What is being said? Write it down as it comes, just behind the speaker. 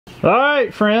All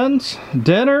right, friends,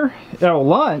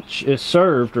 lunch is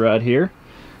served right here.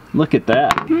 Look at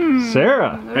that.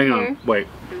 Sarah. Hang on, wait.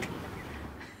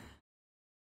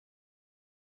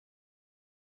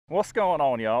 What's going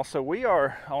on, y'all? So we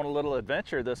are on a little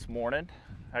adventure this morning.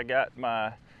 I got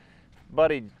my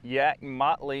buddy Yak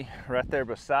Motley right there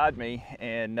beside me,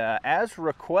 and as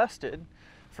requested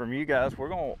from you guys, we're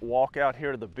gonna walk out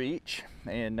here to the beach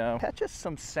and catch us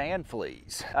some sand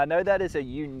fleas. I know that is a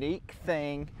unique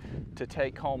thing to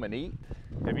take home and eat.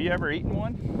 Have you ever eaten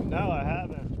one? No, I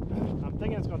haven't. I'm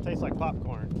thinking it's gonna taste like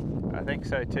popcorn. I think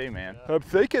so too, man. Yeah. I'm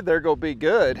thinking they're gonna be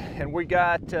good, and we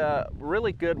got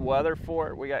really good weather for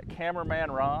it. We got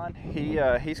cameraman Ron.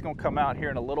 He's gonna come out here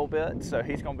in a little bit, so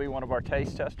he's gonna be one of our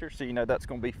taste testers. So you know that's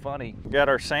gonna be funny. We got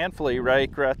our sand flea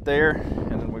rake right there,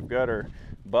 and then we've got our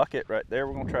bucket right there.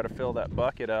 We're gonna try to fill that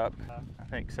bucket up. I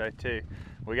think so too.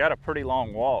 We got a pretty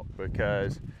long walk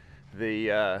because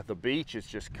the beach is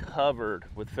just covered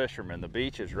with fishermen. The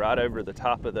beach is right over the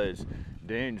top of those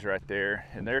dunes right there,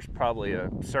 and there's probably a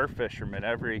surf fisherman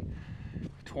every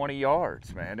 20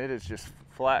 yards, man. It is just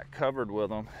flat covered with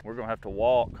them. We're gonna have to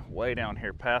walk way down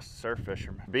here past the surf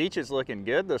fishermen. Beach is looking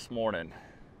good this morning.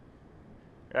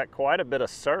 Got quite a bit of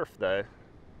surf though.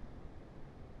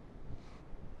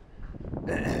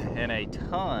 And a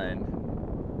ton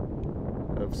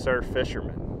of surf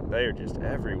fishermen. They are just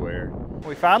everywhere.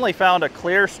 We finally found a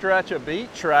clear stretch of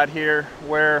beach right here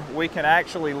where we can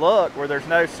actually look, where there's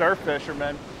no surf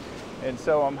fishermen. And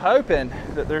so I'm hoping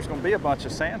that there's gonna be a bunch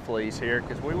of sand fleas here,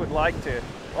 because we would like to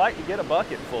get a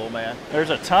bucket full, man. There's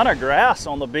a ton of grass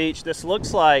on the beach. This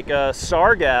looks like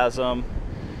sargassum.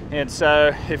 And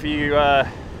so if you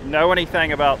know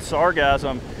anything about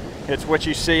sargassum, it's what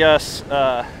you see us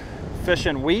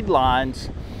fishing weed lines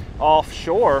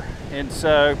offshore. And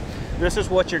so this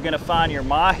is what you're gonna find your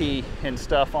mahi and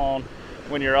stuff on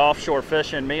when you're offshore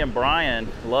fishing. Me and Brian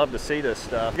love to see this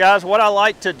stuff. Guys, what I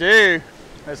like to do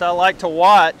is I like to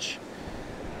watch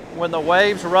when the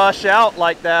waves rush out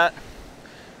like that.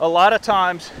 A lot of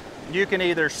times you can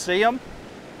either see them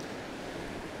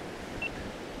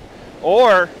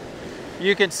or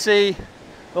you can see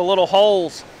the little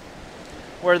holes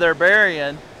where they're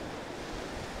burying.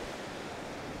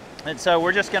 And so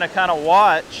we're just gonna kind of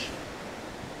watch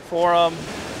for them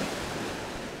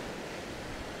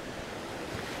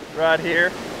right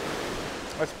here.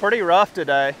 It's pretty rough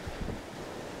today.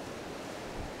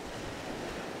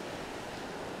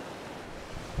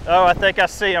 Oh, I think I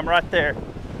see them right there.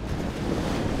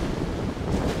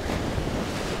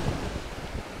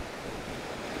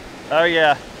 Oh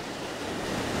yeah.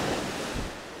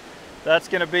 That's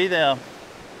gonna be them.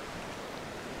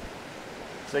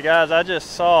 So guys, I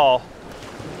just saw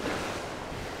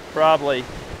probably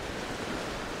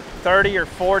 30 or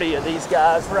 40 of these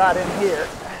guys right in here.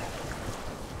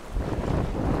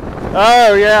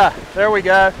 Oh yeah, there we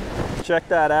go. Check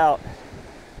that out.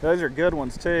 Those are good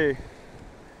ones too.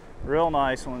 Real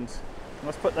nice ones.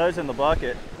 Let's put those in the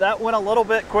bucket. That went a little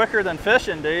bit quicker than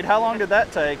fishing, dude. How long did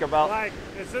that take? About like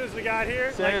as soon as we got here?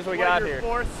 As soon as we got here.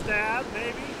 Fourth stab,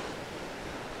 maybe?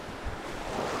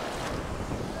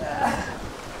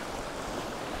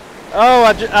 Oh,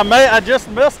 I just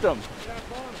missed them.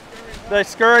 They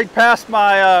scurried past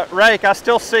my rake. I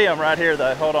still see them right here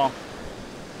though. Hold on.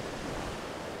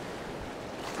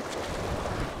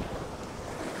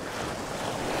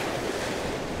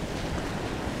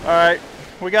 All right,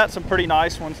 we got some pretty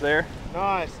nice ones there.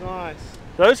 Nice, nice.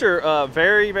 Those are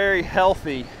very, very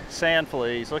healthy sand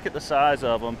fleas. Look at the size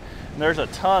of them. And there's a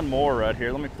ton more right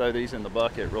here. Let me throw these in the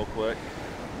bucket real quick.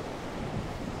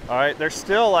 All right, there's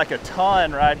still like a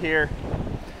ton right here,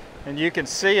 and you can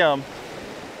see them.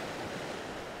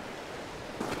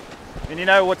 And you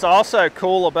know what's also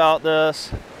cool about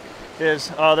this is,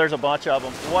 there's a bunch of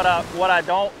them. What I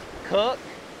don't cook,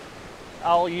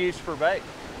 I'll use for bait.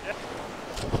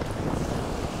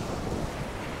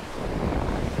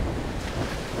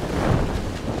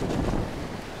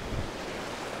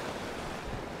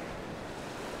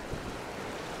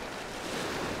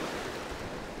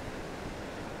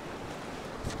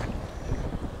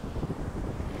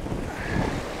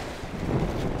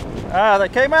 Ah, they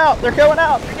came out. They're going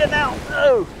out. They're getting out.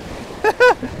 Oh.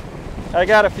 I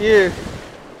got a few.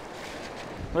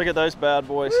 Look at those bad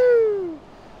boys. Woo.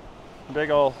 Big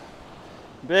old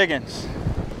biggins.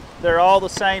 They're all the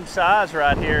same size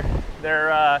right here.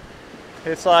 They're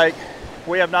it's like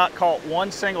we have not caught one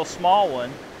single small one,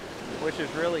 which is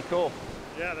really cool.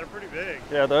 Yeah, they're pretty big.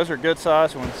 Yeah, those are good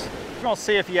size ones. We're gonna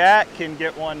see if Yak can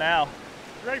get one now.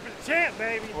 Ready for the champ,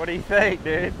 baby. What do you think,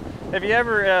 dude? Have you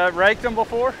ever raked them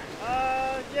before?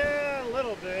 Yeah, a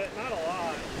little bit, not a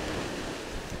lot.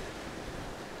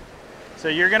 So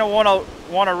you're gonna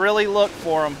want to really look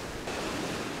for them.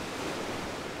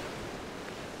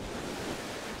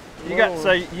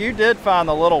 So you did find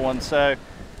the little one. So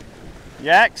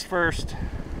Yak's first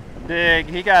dig,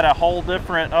 he got a whole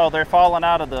different. Oh, they're falling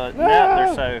out of the net.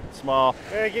 They're so small.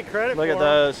 Yeah, get credit. Look at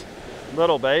those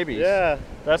little babies. Yeah.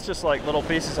 That's just like little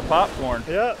pieces of popcorn.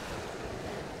 Yep.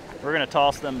 We're gonna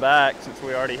toss them back since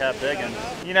we already have big ones.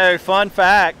 You know, fun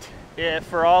fact,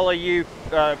 for all of you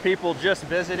people just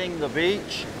visiting the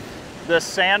beach, this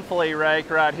sand flea rake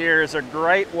right here is a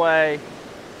great way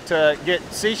to get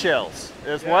seashells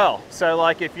as well. So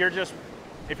like if you're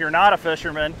not a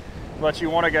fisherman, but you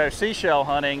want to go seashell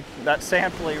hunting, that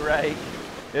sand flea rake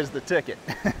is the ticket.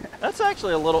 That's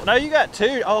actually a little, no, you got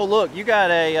two. Oh look, you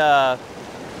got a,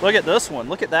 look at this one,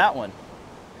 look at that one.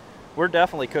 We're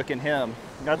definitely cooking him.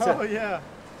 That's yeah,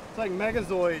 it's like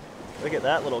Megazoid. Look at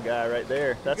that little guy right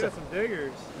there. That's got some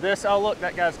diggers. Oh look,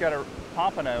 that guy's got a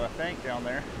pompano, I think, down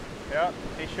there. Yep,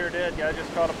 he sure did. Guy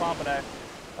just caught a pompano.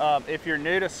 If you're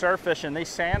new to surf fishing, these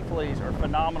sand fleas are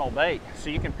phenomenal bait. So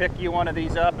you can pick you one of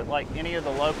these up at like any of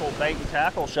the local bait and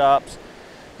tackle shops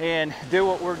and do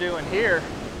what we're doing here.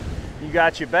 You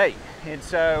got your bait. And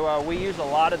so we use a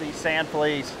lot of these sand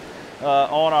fleas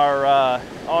on our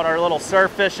little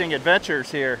surf fishing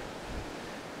adventures here.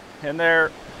 And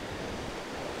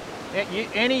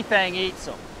anything eats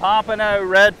them. Pompano,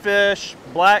 redfish,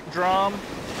 black drum,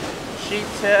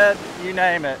 sheep's head, you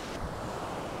name it.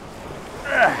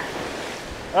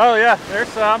 Oh yeah, there's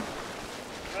some.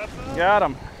 Got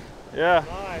them. Yeah.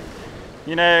 Nice.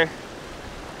 You know,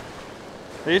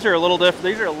 these are a little different.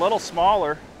 These are a little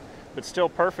smaller, but still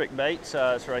perfect bait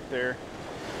size right there.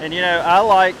 And you know, I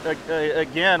like,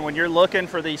 again, when you're looking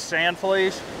for these sand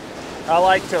fleas, I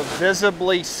like to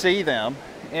visibly see them.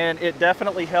 And it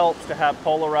definitely helps to have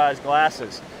polarized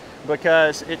glasses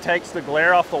because it takes the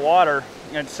glare off the water.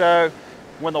 And so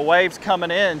when the wave's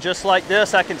coming in, just like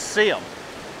this, I can see them.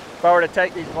 If I were to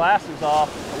take these glasses off,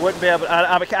 I wouldn't be able to,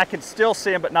 I can still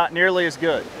see them, but not nearly as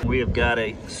good. We have got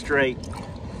a straight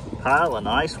pile of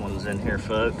nice ones in here,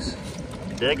 folks.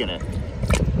 Digging it.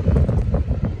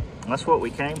 That's what we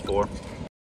came for.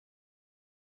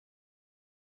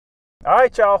 All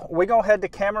right, y'all, we're gonna head to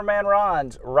Cameraman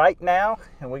Ron's right now,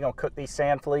 and we're gonna cook these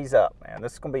sand fleas up, man.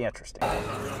 This is gonna be interesting. I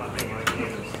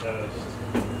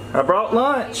brought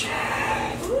lunch.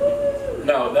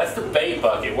 No, that's the bait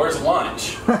bucket. Where's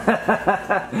lunch?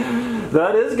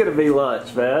 That is gonna be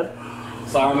lunch, man.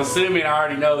 So I'm assuming I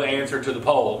already know the answer to the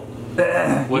poll.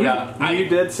 You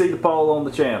did see the poll on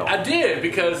the channel. I did,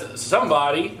 because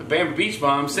somebody, Bamboo Beach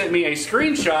Bum, sent me a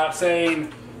screenshot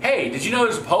saying, hey, did you know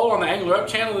there's a poll on the Angler Up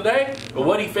channel today? But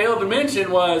what he failed to mention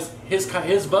was his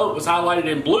vote was highlighted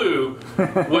in blue,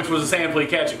 which was a sand flea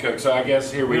catch and cook. So I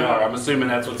guess here we are. I'm assuming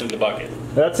that's what's in the bucket.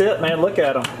 That's it, man. Look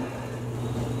at them.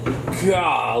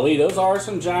 Golly, those are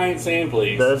some giant sand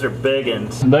fleas. Those are big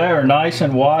ones. They are nice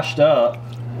and washed up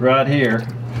right here,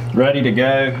 ready to go.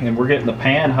 And we're getting the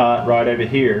pan hot right over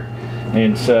here.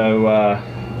 And so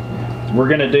we're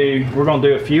gonna do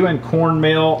a few in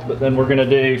cornmeal, but then we're gonna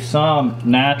do some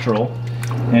natural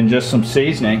and just some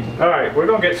seasoning. All right, we're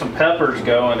gonna get some peppers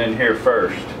going in here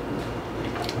first.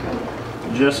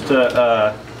 Just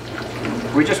to,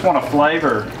 we just want to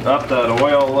flavor up that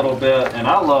oil a little bit, and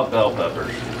I love bell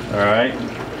peppers. All right,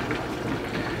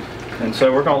 and so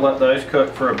we're gonna let those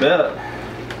cook for a bit.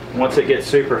 Once it gets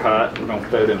super hot, we're gonna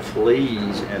throw them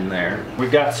fleas in there.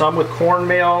 We've got some with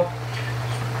cornmeal,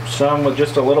 some with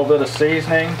just a little bit of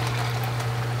seasoning,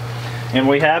 and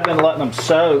we have been letting them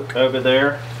soak over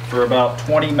there for about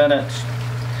 20 minutes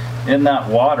in that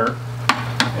water.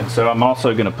 And so I'm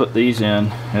also going to put these in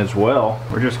as well.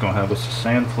 We're just going to have a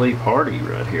sand flea party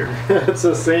right here. It's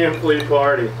a sand flea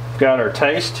party. Got our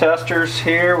taste testers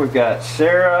here. We've got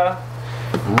Sarah,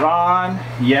 Ron,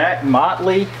 Yak,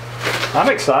 Motley. I'm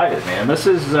excited, man. This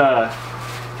is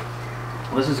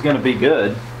going to be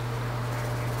good.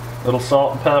 Little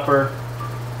salt and pepper.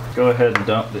 Go ahead and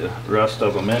dump the rest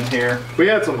of them in here. If we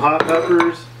had some hot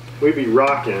peppers, we'd be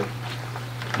rocking.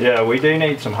 Yeah, we do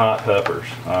need some hot peppers,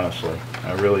 honestly.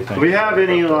 I really think. Do we have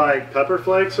any like pepper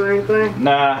flakes or anything?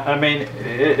 Nah, I mean,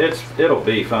 it'll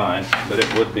be fine, but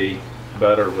it would be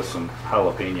better with some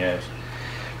jalapenos.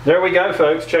 There we go,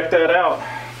 folks. Check that out.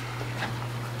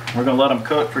 We're gonna let them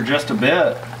cook for just a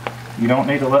bit. You don't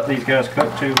need to let these guys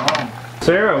cook too long.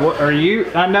 Sarah, what are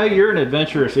you? I know you're an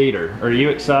adventurous eater. Are you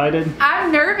excited?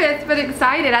 I'm nervous but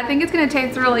excited. I think it's gonna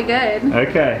taste really good.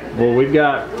 Okay. Well, we've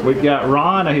got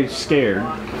Ron who's scared,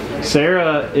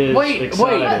 Sarah is Wait,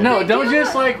 excited. no, don't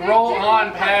just like roll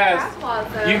on past.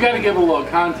 You got to give a little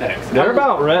context. They're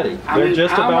about ready. They're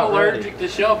just I'm about allergic ready. to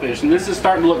shellfish, and this is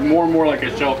starting to look more and more like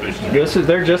a shellfish.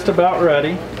 They're just about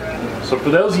ready. So for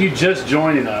those of you just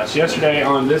joining us, yesterday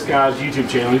on this guy's YouTube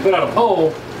channel, he put out a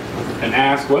poll and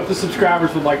asked what the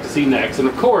subscribers would like to see next. And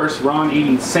of course, Ron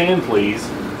eating sand fleas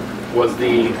was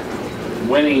the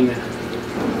winning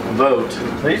vote.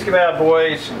 These bad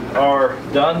boys are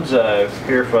donezo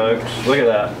here, folks. Look at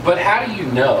that. But how do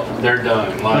you know they're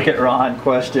done? Like, Look at Ron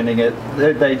questioning it.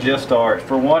 They just are.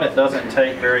 For one, it doesn't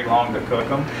take very long to cook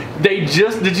them. they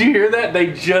just, did you hear that? They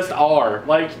just are.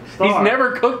 Like, he's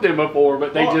never cooked them before,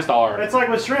 but they just are. It's like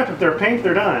with shrimp. If they're pink,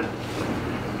 they're done.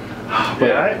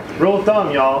 Yeah. Right? Rule of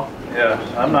thumb, y'all. Yeah,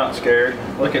 I'm not scared.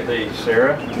 Look at these,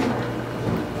 Sarah.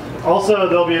 Also,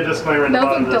 there'll be a disclaimer in the Those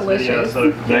bottom of look this video. delicious.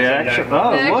 So They actually,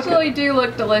 oh, They look actually do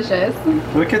look delicious.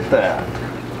 Look at that.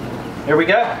 Here we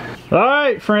go. All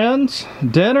right, friends.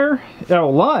 Dinner,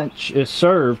 lunch is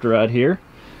served right here.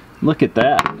 Look at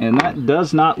that. And that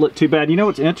does not look too bad. You know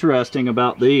what's interesting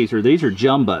about these are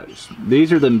jumbos.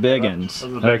 These are them big ones.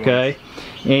 Those are the big Okay.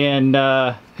 And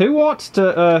who wants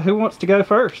to go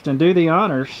first and do the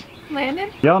honors?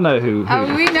 Landon? Y'all know who.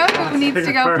 Oh, we know who needs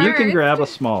to go first. You can grab a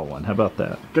small one. How about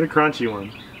that? Get a crunchy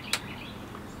one.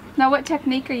 Now, what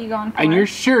technique are you going for? And you're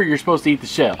sure you're supposed to eat the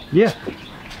shell? Yeah.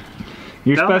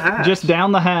 You're Down the supposed to hatch. just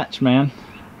down the hatch, man.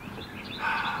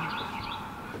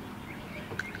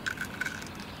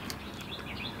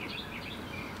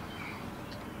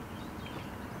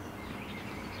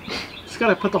 Just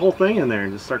gotta put the whole thing in there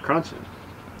and just start crunching.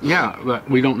 Yeah, but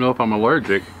we don't know if I'm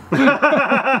allergic.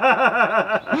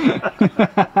 I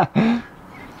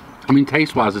mean,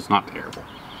 taste-wise, it's not terrible.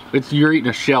 You're eating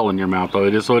a shell in your mouth,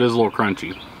 though. So it is a little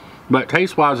crunchy. But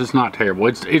taste-wise, it's not terrible.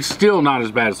 It's still not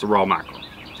as bad as the raw mackerel.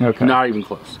 Okay. Not even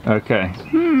close. Okay.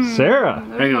 Sarah.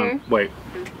 Hang on, wait.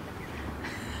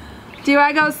 Do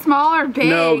I go small or big?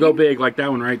 No, go big, like that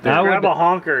one right there. I would- Grab a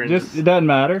honker and Just it doesn't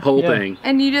matter. Whole Yeah. thing.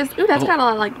 And you just, ooh, that's got a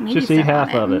lot of like meat Just eat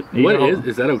half of it. Eat What a whole-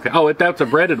 is that okay? Oh, that's a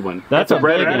breaded one. That's a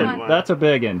breaded big one. one. That's a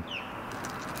big one.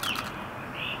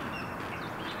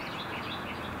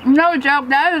 No joke,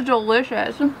 that is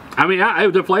delicious. I mean,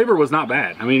 the flavor was not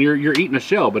bad. I mean, you're eating a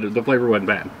shell, but the flavor wasn't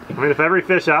bad. I mean, if every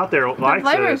fish out there likes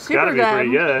flavor it, is it's gotta super be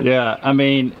pretty good. Yeah, I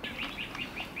mean,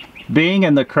 being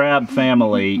in the crab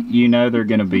family, you know they're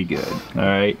gonna be good. All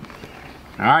right.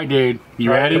 All right, dude.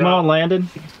 You ready? Come on, Landon.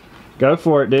 Go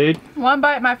for it, dude. One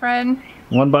bite, my friend.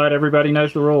 One bite. Everybody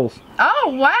knows the rules.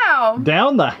 Oh, wow.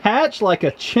 Down the hatch like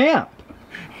a champ.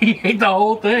 He ate the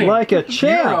whole thing. Like a You're a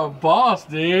champ. boss,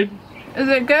 dude. Is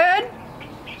it good?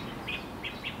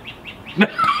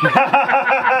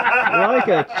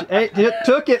 It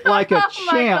took it like a Oh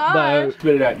my champ, though. gosh.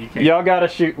 Spit it out. You can't. Y'all gotta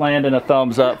shoot Landon a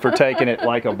thumbs up for taking it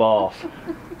like a boss.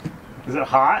 Is it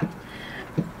hot?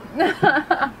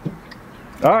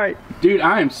 All right. Dude,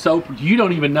 I am so. You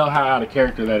don't even know how out of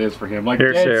character that is for him. Like,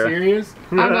 Here, dead Sarah. serious?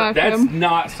 I got That's him.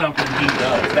 not something he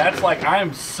does. That's like, I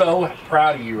am so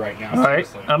proud of you right now. All right.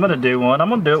 Seriously. I'm gonna do one. I'm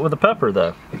gonna do it with a pepper,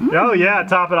 though. Oh yeah,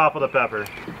 top it off with a pepper.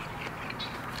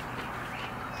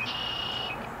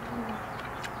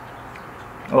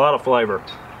 A lot of flavor.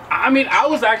 I mean, I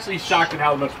was actually shocked at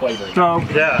how much flavor. So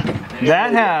Yeah.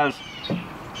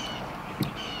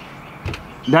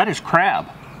 that is crab.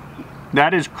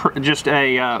 That is just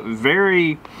a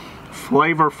very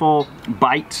flavorful,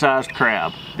 bite-sized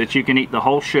crab that you can eat the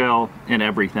whole shell and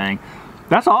everything.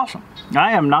 That's awesome.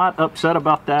 I am not upset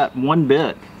about that one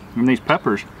bit. And these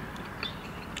peppers,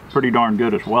 pretty darn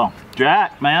good as well.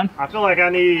 Jack, man. I feel like I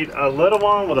need a little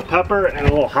one with a pepper and a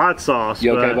little hot sauce.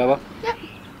 You okay, but- Bubba?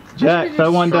 Jack,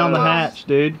 throw one down the sauce. hatch,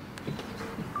 dude.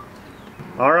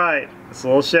 All right, it's a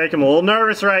little shaky. I'm a little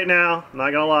nervous right now. I'm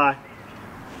not gonna lie.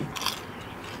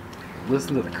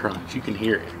 Listen to the crunch. You can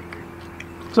hear it.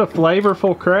 It's a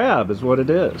flavorful crab is what it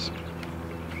is.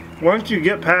 Once you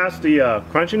get past the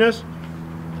crunchiness,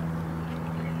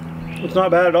 it's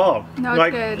not bad at all. No, it's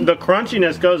like good. the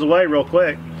crunchiness goes away real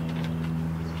quick.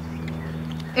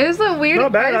 It was a weird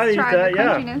Not bad, I'd first eat try, that, the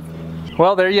yeah. crunchiness.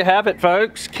 Well, there you have it,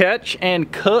 folks. Catch and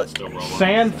cook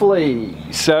sand fleas.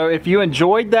 So if you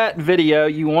enjoyed that video,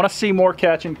 you want to see more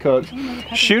catch and cooks,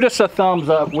 shoot us a thumbs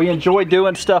up. We enjoy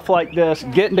doing stuff like this,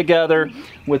 getting together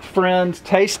with friends,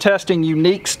 taste testing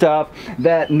unique stuff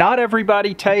that not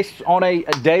everybody tastes on a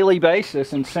daily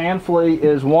basis, and sand flea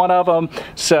is one of them.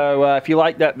 So if you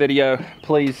like that video,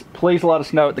 please let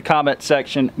us know at the comment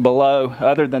section below.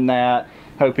 Other than that,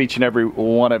 hope each and every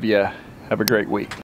one of you have a great week.